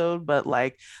episode, but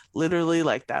like literally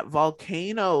like that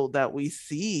volcano that we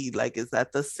see, like, is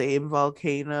that the same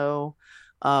volcano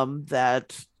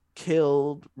that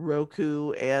killed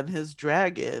Roku and his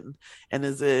dragon? And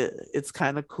it's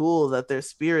kind of cool that their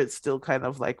spirits still kind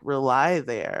of like rely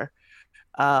there.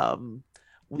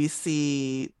 We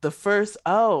see the first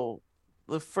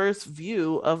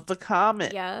view of the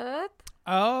comet. Yep.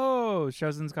 Oh,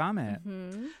 Shozen's comet.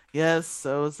 Yes,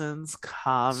 Sozin's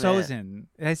comet. Sozin.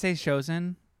 Did I say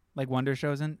Shozen? Like Wonder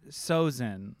Shozen?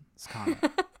 Sozin's comet.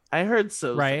 I heard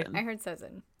Sozin. Right? I heard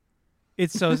Sozin.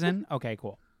 It's Sozin? Okay,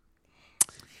 cool.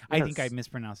 Yes. I think I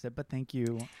mispronounced it, but thank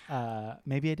you.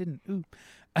 Maybe I didn't. Ooh.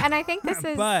 And I think this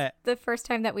is the first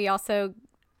time that we also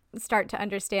start to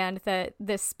understand that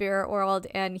the spirit world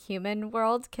and human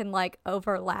world can like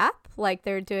overlap. Like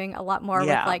they're doing a lot more with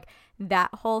like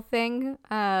that whole thing,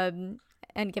 and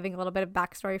giving a little bit of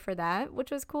backstory for that,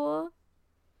 which was cool.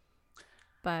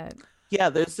 But yeah,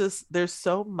 there's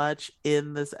so much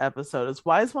in this episode. It's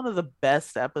why it's one of the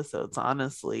best episodes,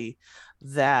 honestly,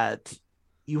 that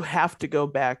you have to go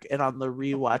back and on the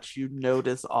rewatch you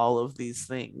notice all of these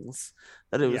things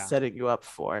that it was setting you up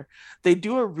for. They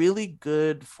do a really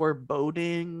good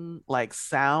foreboding like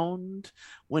sound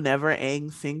whenever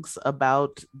Aang thinks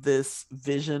about this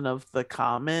vision of the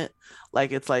comet.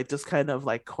 Like it's like just kind of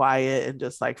like quiet and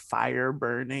just like fire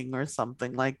burning or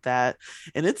something like that.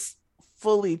 And it's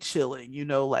fully chilling,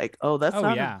 like, oh, that's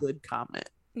not a good comet.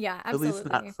 Yeah, absolutely. At least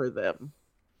not for them.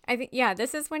 I think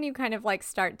this is when you kind of like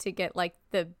start to get like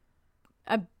the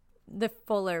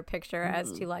fuller picture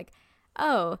as to like,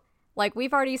 oh, like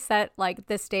we've already set like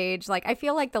the stage. Like I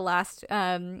feel like the last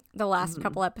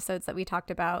couple episodes that we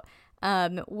talked about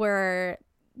were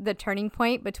the turning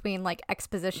point between like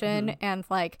exposition and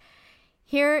like,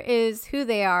 here is who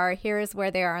they are, here is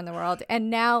where they are in the world, and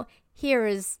now here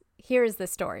is the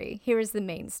story, here is the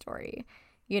main story.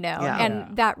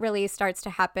 And that really starts to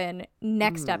happen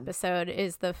next episode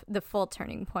is the full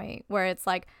turning point where it's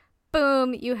like,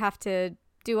 boom, you have to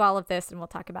do all of this, and we'll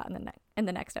talk about in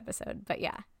the next episode. But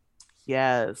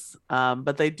yes,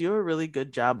 but they do a really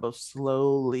good job of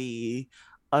slowly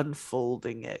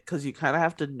unfolding it, because you kind of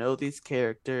have to know these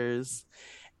characters,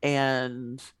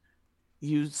 and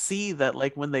you see that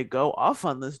like when they go off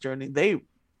on this journey, they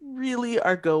really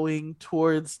are going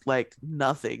towards like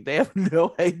nothing. They have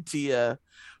no idea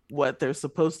what they're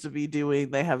supposed to be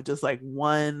doing. They have just like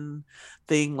one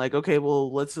thing, like, okay,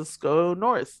 well, let's just go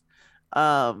north.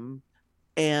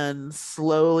 And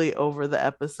slowly over the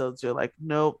episodes, you're like,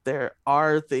 nope, there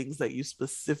are things that you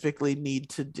specifically need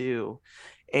to do.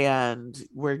 And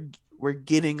we're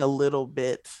getting a little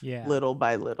bit, Yeah. little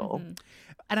by little. Mm-hmm.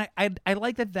 And I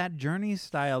like that journey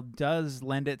style does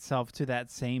lend itself to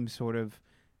that same sort of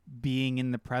being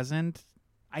in the present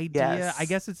idea. Yes. I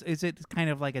guess is it kind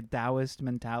of like a Taoist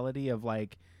mentality of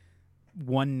like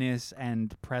oneness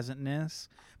and presentness,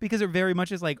 because it very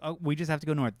much is like, oh, we just have to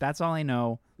go north. That's all I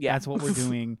know. Yeah. That's what we're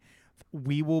doing.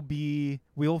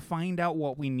 We'll find out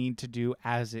what we need to do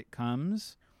as it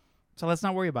comes. So let's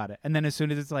not worry about it. And then as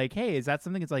soon as it's like, hey, is that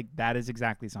something? It's like, that is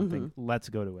exactly something. Let's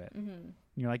go to it. Mm-hmm. And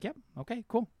you're like, yep, okay,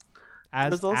 cool.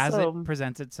 As also, it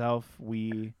presents itself,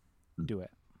 we do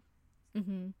it.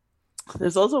 Mm-hmm.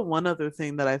 There's also one other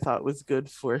thing that I thought was good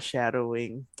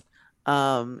foreshadowing.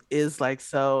 Is like,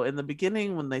 so in the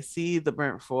beginning when they see the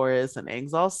burnt forest and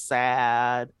Aang's all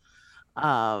sad,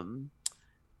 um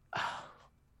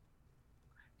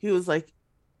he was like,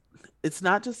 it's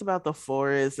not just about the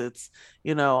forest. It's,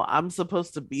 I'm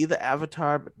supposed to be the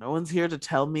avatar, but no one's here to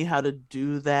tell me how to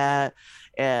do that.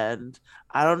 And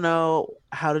I don't know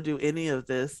how to do any of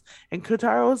this. And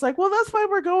Kotaro was like, well, that's why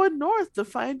we're going north, to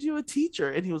find you a teacher.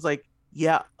 And he was like,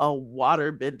 yeah, a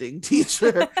water bending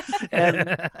teacher.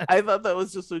 And I thought that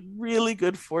was just a really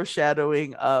good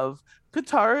foreshadowing of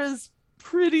Katara's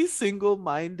pretty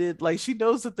single-minded. Like, she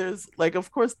knows that there's, like,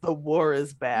 of course the war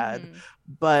is bad,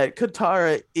 but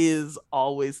Katara is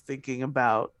always thinking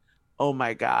about, oh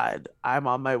my god, I'm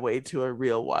on my way to a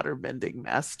real waterbending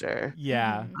master.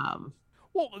 Yeah. Mm-hmm.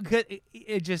 Well,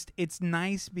 it's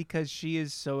nice because she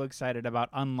is so excited about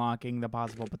unlocking the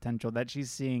possible potential that she's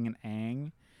seeing in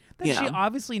Aang, that she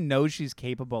obviously knows she's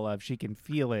capable of. She can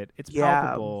feel it. It's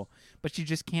palpable, but she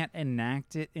just can't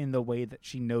enact it in the way that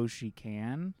she knows she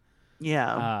can.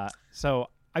 Yeah. So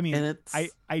I mean,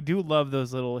 I do love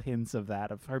those little hints of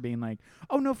that, of her being like,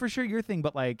 oh no, for sure your thing,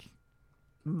 but like,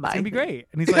 it's gonna be great.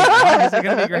 And he's like, why is it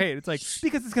gonna be great? It's like,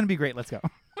 because it's gonna be great. Let's go.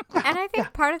 And I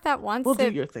think part of that wants do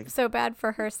it your thing. so bad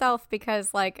for herself,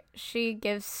 because like she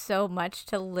gives so much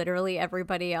to literally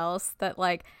everybody else that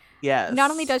like, yes,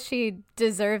 not only does she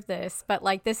deserve this, but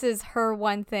like this is her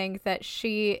one thing that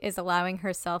she is allowing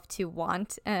herself to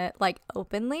want, like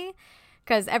openly.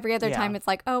 Because every other time it's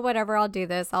like, oh, whatever, I'll do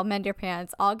this. I'll mend your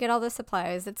pants. I'll get all the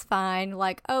supplies. It's fine.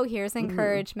 Like, oh, here's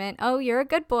encouragement. Oh, you're a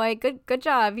good boy. Good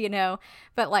job,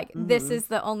 But like, this is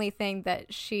the only thing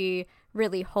that she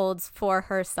really holds for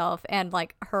herself and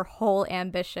like her whole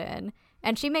ambition.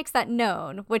 And she makes that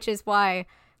known, which is why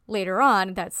later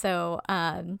on that's so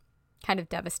kind of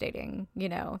devastating,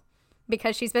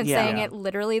 because she's been saying it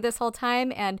literally this whole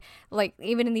time. And like,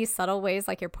 even in these subtle ways,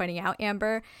 like you're pointing out,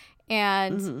 Amber.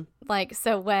 And like,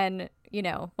 so when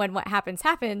what happens,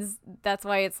 that's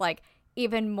why it's like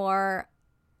even more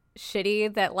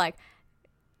shitty that like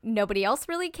nobody else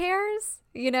really cares,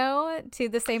 to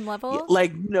the same level.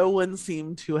 Like no one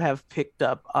seemed to have picked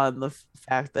up on the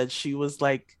fact that she was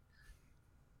like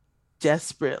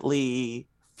desperately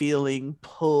feeling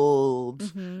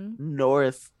pulled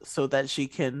north so that she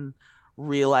can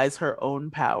realize her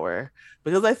own power,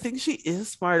 because I think she is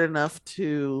smart enough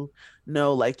to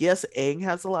know, like, yes, Aang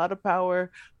has a lot of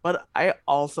power, but I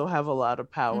also have a lot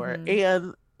of power.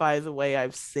 And by the way,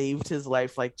 I've saved his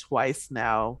life like twice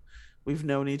now. We've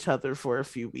known each other for a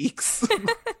few weeks.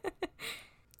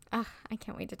 I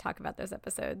can't wait to talk about those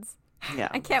episodes. Yeah,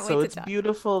 I can't wait so to it's talk.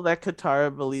 beautiful that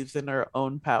Katara believes in her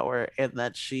own power, and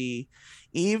that she,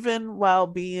 even while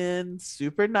being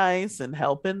super nice and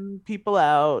helping people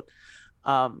out,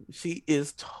 she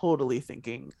is totally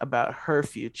thinking about her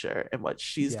future and what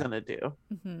she's gonna do.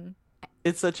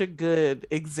 It's such a good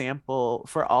example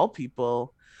for all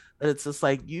people that it's just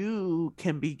like, you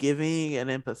can be giving and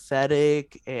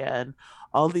empathetic and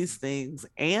all these things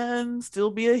and still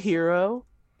be a hero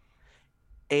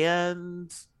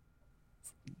and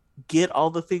get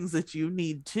all the things that you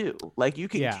need too. Like, you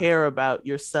can care about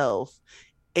yourself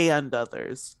and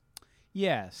others.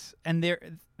 Yes, and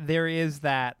there is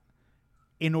that,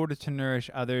 in order to nourish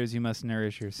others, you must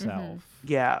nourish yourself.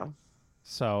 Yeah.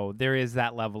 So there is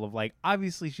that level of like,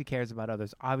 obviously she cares about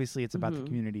others. Obviously it's about the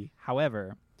community.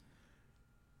 However,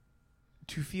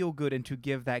 to feel good and to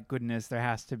give that goodness, there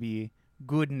has to be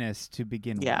goodness to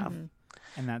begin with.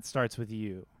 And that starts with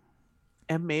you.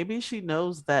 And maybe she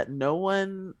knows that no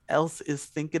one else is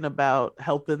thinking about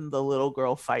helping the little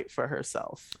girl fight for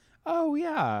herself. Oh,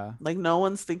 yeah. Like, no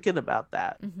one's thinking about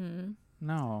that.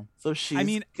 No. So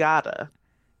gotta.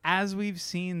 As we've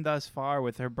seen thus far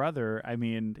with her brother, I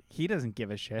mean, he doesn't give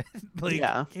a shit.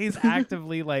 Like, he's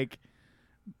actively like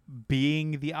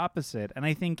being the opposite. And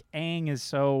I think Aang is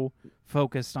so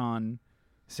focused on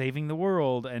saving the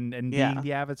world and being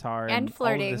the Avatar and all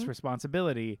flirting. of this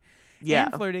responsibility. Yeah.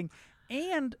 And flirting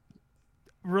and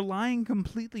relying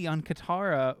completely on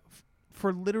Katara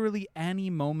for literally any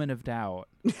moment of doubt.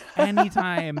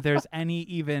 Anytime there's any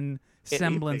even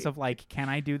semblance of like, can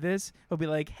I do this? He'll be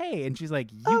like, hey, and she's like,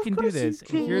 you can do this.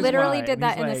 And here's Literally why. did And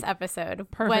that he's in this like,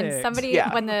 episode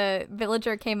perfect. when the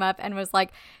villager came up and was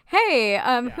like, hey,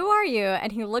 who are you?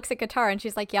 And he looks at Katara and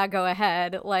she's like, yeah, go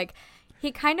ahead. Like,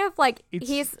 he kind of like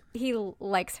he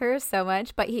likes her so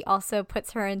much, but he also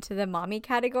puts her into the mommy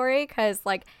category because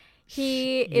like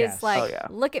he is like,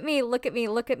 look at me, look at me,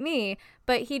 look at me.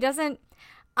 But he doesn't.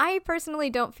 I personally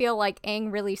don't feel like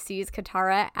Aang really sees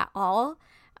Katara at all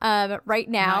right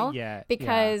now. Not yet.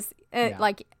 Because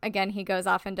like again, he goes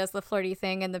off and does the flirty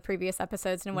thing in the previous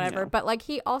episodes and whatever. Yeah. But like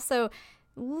he also.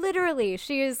 Literally,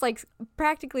 she is like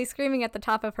practically screaming at the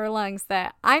top of her lungs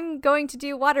that I'm going to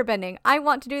do waterbending. I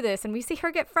want to do this. And we see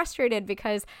her get frustrated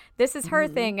because this is her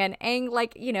thing. And Aang,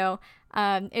 like, you know,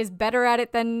 is better at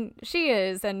it than she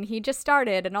is. And he just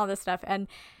started and all this stuff. And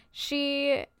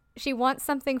she wants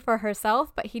something for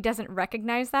herself, but he doesn't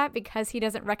recognize that because he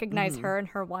doesn't recognize her and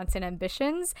her wants and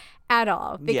ambitions at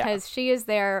all. Because she is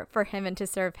there for him and to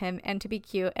serve him and to be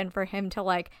cute and for him to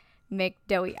like make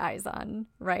doughy eyes on,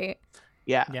 right?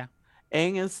 Yeah. Yeah.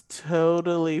 Aang is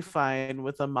totally fine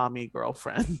with a mommy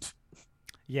girlfriend.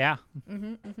 Yeah.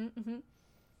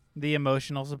 The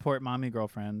emotional support mommy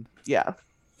girlfriend. Yeah.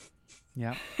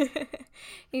 Yeah.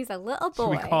 He's a little Should boy.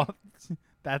 we call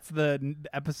that's the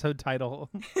episode title.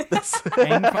 That's-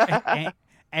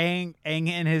 Aang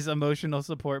and his emotional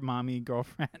support mommy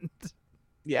girlfriend.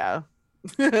 yeah.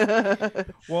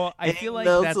 Well, I feel like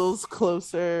that's nuzzles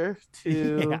closer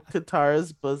to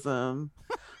Katara's bosom.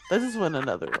 That just went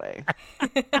another way.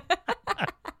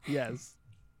 yes.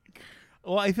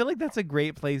 Well, I feel like that's a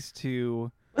great place to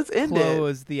Let's end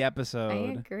close the I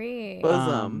episode. agree.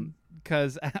 Bosom.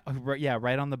 Because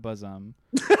right on the bosom.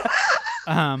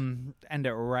 And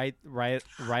it right atop.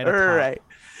 Right.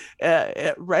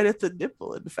 Right at the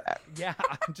nipple, in fact. Yeah,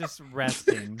 just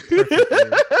resting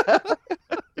perfectly.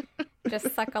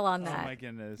 Just suckle on that. Oh my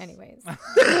goodness. Anyways.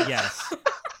 Yes.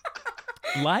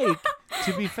 Like,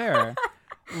 to be fair,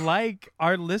 like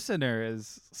our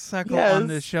listeners suckle on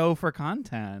the show for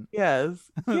content. Yes.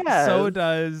 Yes. So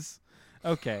does.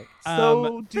 Okay.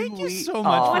 So do thank you we so much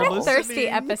all. for What a listening. thirsty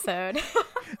episode.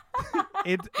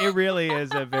 It really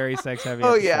is a very sex heavy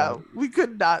Oh episode. yeah. We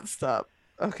could not stop.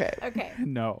 Okay. Okay.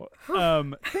 No.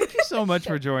 Thank you so much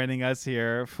for joining us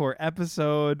here for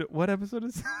episode. What episode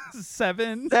is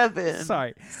 7? 7.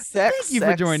 Sorry. Sex, Thank you for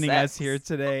sex, joining sex. us here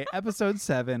today. Episode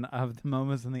 7 of the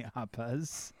Momas and the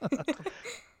Appas.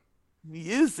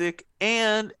 Music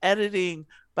and editing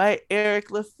by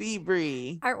Eric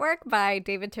Lefebvre. Artwork by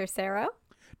David Tercero.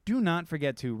 Do not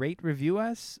forget to rate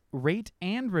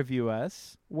and review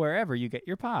us wherever you get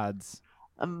your pods.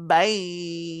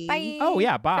 Bye. Bye. Oh,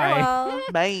 yeah, bye. Farewell.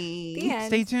 Bye. The end.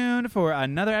 Stay tuned for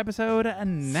another episode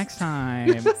next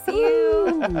time. See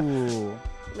you Ooh,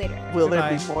 later. Will Goodbye.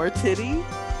 there be more titty?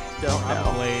 Don't know.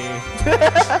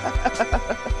 probably.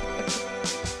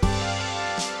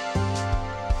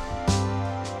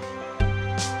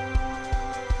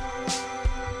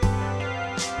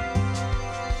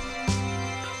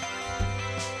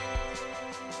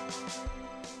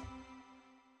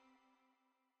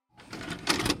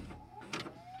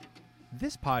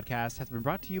 This podcast has been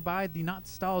brought to you by the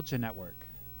Nostalgia Network.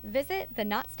 Visit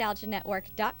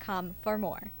thenostalgianetwork.com for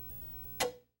more.